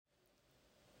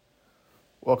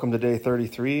Welcome to day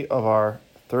 33 of our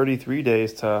 33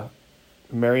 days to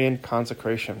Marian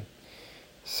consecration.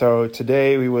 So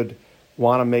today we would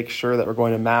want to make sure that we're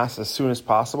going to Mass as soon as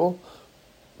possible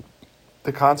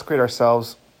to consecrate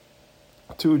ourselves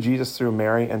to Jesus through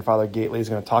Mary, and Father Gately is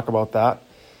going to talk about that.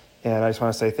 And I just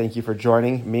want to say thank you for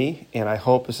joining me, and I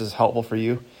hope this is helpful for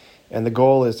you. And the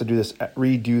goal is to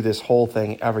redo this whole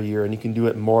thing every year, and you can do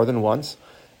it more than once,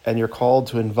 and you're called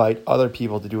to invite other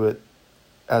people to do it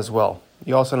as well.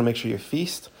 You also want to make sure you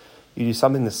feast. You do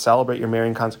something to celebrate your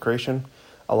Marian consecration.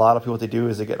 A lot of people, what they do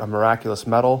is they get a miraculous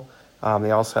medal.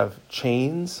 They also have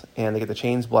chains, and they get the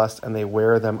chains blessed, and they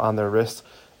wear them on their wrists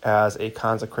as a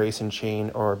consecration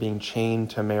chain, or being chained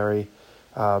to Mary,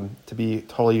 to be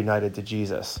totally united to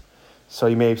Jesus. So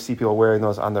you may see people wearing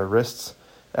those on their wrists,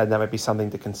 and that might be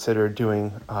something to consider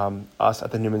doing. Us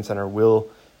at the Newman Center will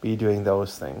be doing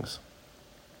those things.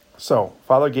 So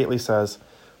Father Gately says,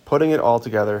 putting it all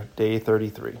together, day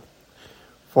 33.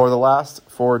 For the last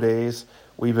 4 days,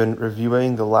 we've been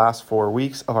reviewing the last 4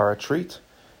 weeks of our retreat.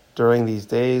 During these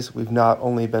days, we've not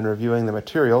only been reviewing the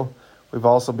material, we've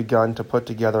also begun to put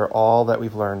together all that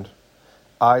we've learned.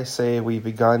 I say we've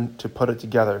begun to put it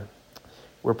together.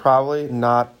 We're probably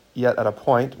not yet at a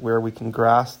point where we can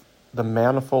grasp the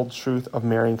manifold truth of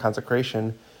Marian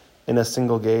consecration in a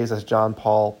single gaze, as John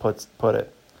Paul put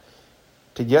it.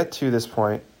 To get to this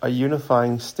point, a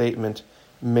unifying statement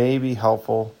may be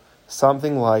helpful,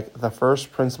 something like the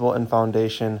first principle and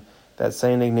foundation that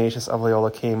St. Ignatius of Loyola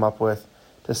came up with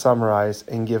to summarize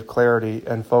and give clarity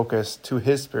and focus to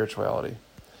his spirituality.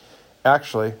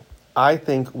 Actually, I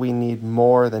think we need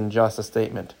more than just a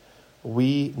statement.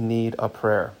 We need a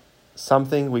prayer,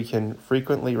 something we can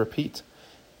frequently repeat,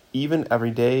 even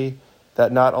every day,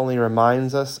 that not only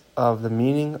reminds us of the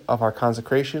meaning of our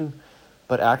consecration,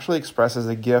 but actually expresses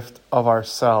the gift of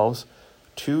ourselves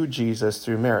to Jesus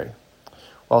through Mary.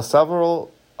 While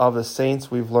several of the saints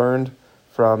we've learned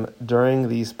from during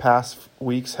these past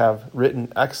weeks have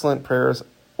written excellent prayers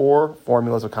or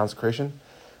formulas of consecration,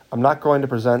 I'm not going to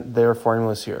present their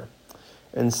formulas here.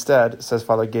 Instead, says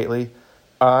Father Gately,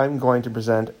 I'm going to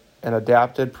present an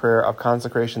adapted prayer of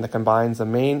consecration that combines the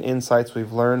main insights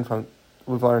we've learned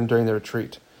during the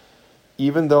retreat.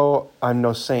 Even though I'm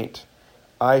no saint,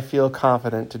 I feel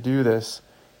confident to do this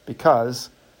because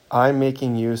I'm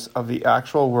making use of the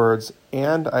actual words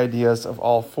and ideas of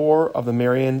all 4 of the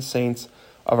Marian saints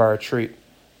of our retreat.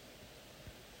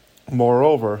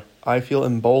 Moreover, I feel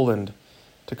emboldened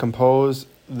to compose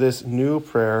this new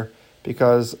prayer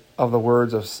because of the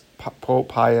words of Pope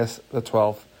Pius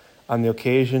XII on the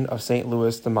occasion of St.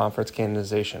 Louis de Montfort's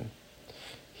canonization.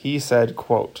 He said,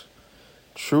 quote,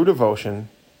 "True devotion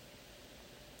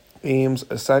aims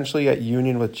essentially at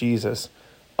union with Jesus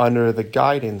under the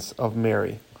guidance of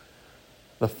Mary.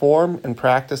 The form and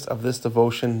practice of this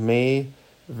devotion may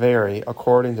vary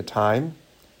according to time,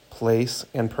 place,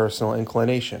 and personal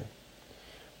inclination.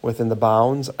 Within the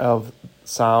bounds of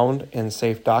sound and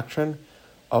safe doctrine,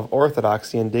 of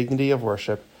orthodoxy and dignity of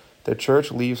worship, the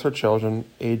Church leaves her children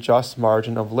a just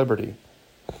margin of liberty.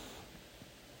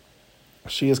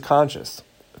 She is conscious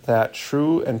that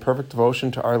true and perfect devotion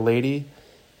to Our Lady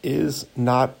is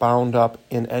not bound up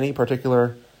in any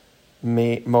particular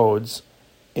modes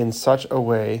in such a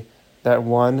way that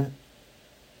one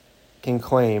can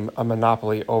claim a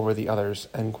monopoly over the others,"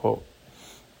 end quote.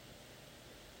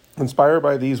 Inspired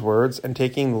by these words and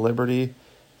taking the liberty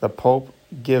the Pope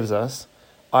gives us,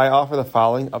 I offer the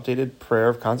following updated prayer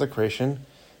of consecration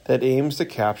that aims to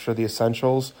capture the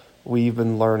essentials we've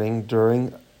been learning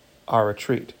during our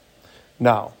retreat.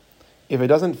 Now, if it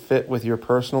doesn't fit with your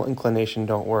personal inclination,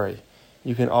 don't worry.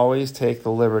 You can always take the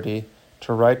liberty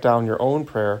to write down your own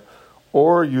prayer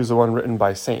or use the one written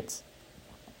by saints.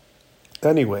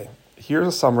 Anyway, here's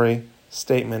a summary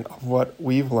statement of what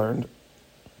we've learned,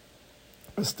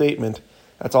 a statement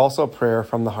that's also a prayer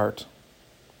from the heart.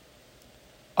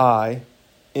 I,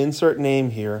 insert name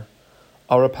here,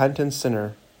 a repentant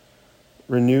sinner,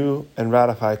 renew and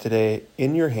ratify today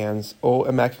in your hands, O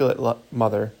Immaculate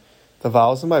Mother, the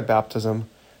vows of my baptism.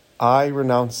 I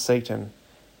renounce Satan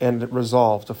and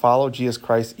resolve to follow Jesus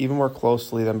Christ even more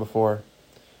closely than before.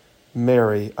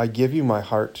 Mary, I give you my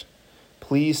heart.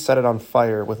 Please set it on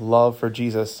fire with love for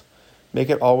Jesus. Make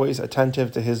it always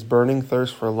attentive to his burning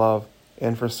thirst for love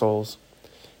and for souls.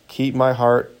 Keep my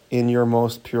heart in your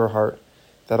most pure heart,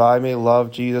 that I may love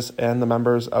Jesus and the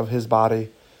members of his body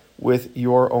with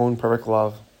your own perfect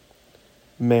love.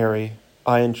 Mary,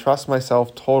 I entrust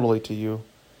myself totally to you,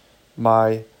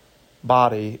 my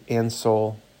body and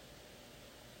soul,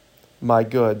 my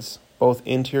goods, both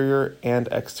interior and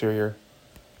exterior,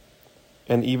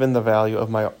 and even the value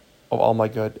of all my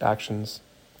good actions.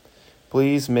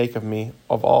 Please make of me,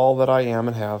 of all that I am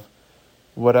and have,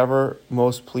 whatever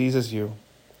most pleases you.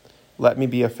 Let me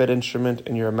be a fit instrument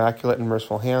in your immaculate and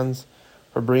merciful hands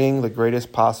for bringing the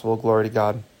greatest possible glory to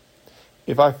God.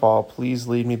 If I fall, please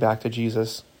lead me back to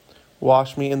Jesus.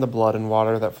 Wash me in the blood and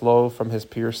water that flow from his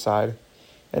pierced side,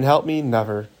 and help me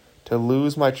never to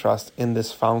lose my trust in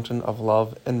this fountain of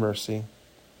love and mercy.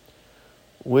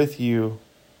 With you,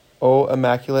 O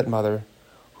Immaculate Mother,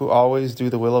 who always do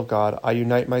the will of God, I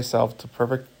unite myself to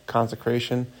perfect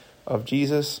consecration of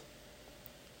Jesus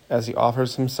as he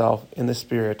offers himself in the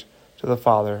Spirit to the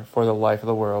Father for the life of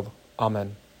the world.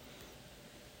 Amen.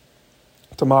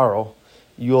 Tomorrow,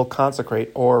 you'll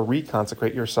consecrate or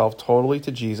reconsecrate yourself totally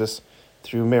to Jesus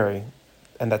through Mary,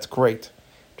 and that's great.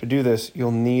 To do this,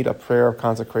 you'll need a prayer of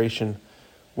consecration,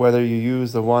 whether you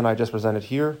use the one I just presented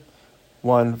here,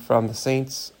 one from the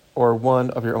saints, or one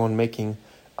of your own making.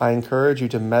 I encourage you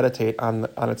to meditate on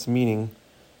its meaning.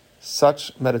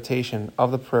 Such meditation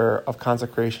of the prayer of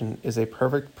consecration is a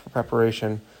perfect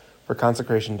preparation for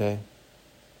Consecration Day.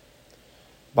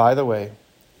 By the way,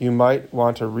 you might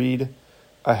want to read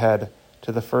ahead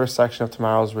to the first section of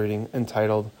tomorrow's reading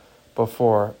entitled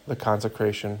Before the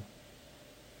Consecration.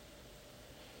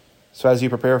 So as you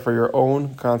prepare for your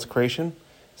own consecration,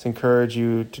 let's encourage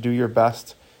you to do your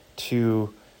best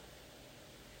to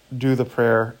do the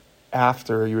prayer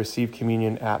after you receive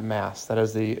communion at Mass. That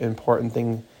is the important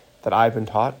thing that I've been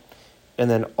taught. And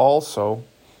then also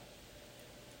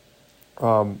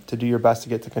to do your best to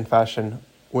get to confession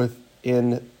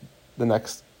within the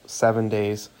next 7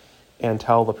 days and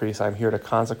tell the priest, I'm here to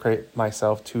consecrate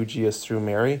myself to Jesus through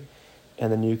Mary.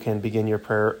 And then you can begin your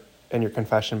prayer and your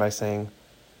confession by saying,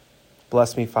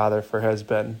 Bless me, Father, for it has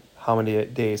been how many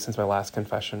days since my last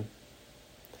confession.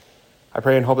 I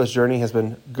pray and hope this journey has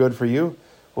been good for you.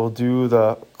 We'll do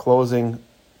the closing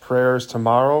prayers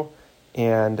tomorrow,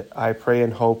 and I pray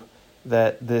and hope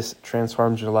that this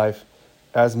transforms your life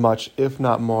as much, if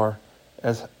not more,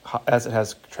 as it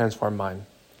has transformed mine.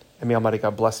 And may Almighty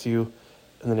God bless you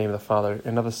in the name of the Father,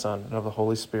 and of the Son, and of the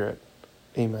Holy Spirit.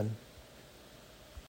 Amen.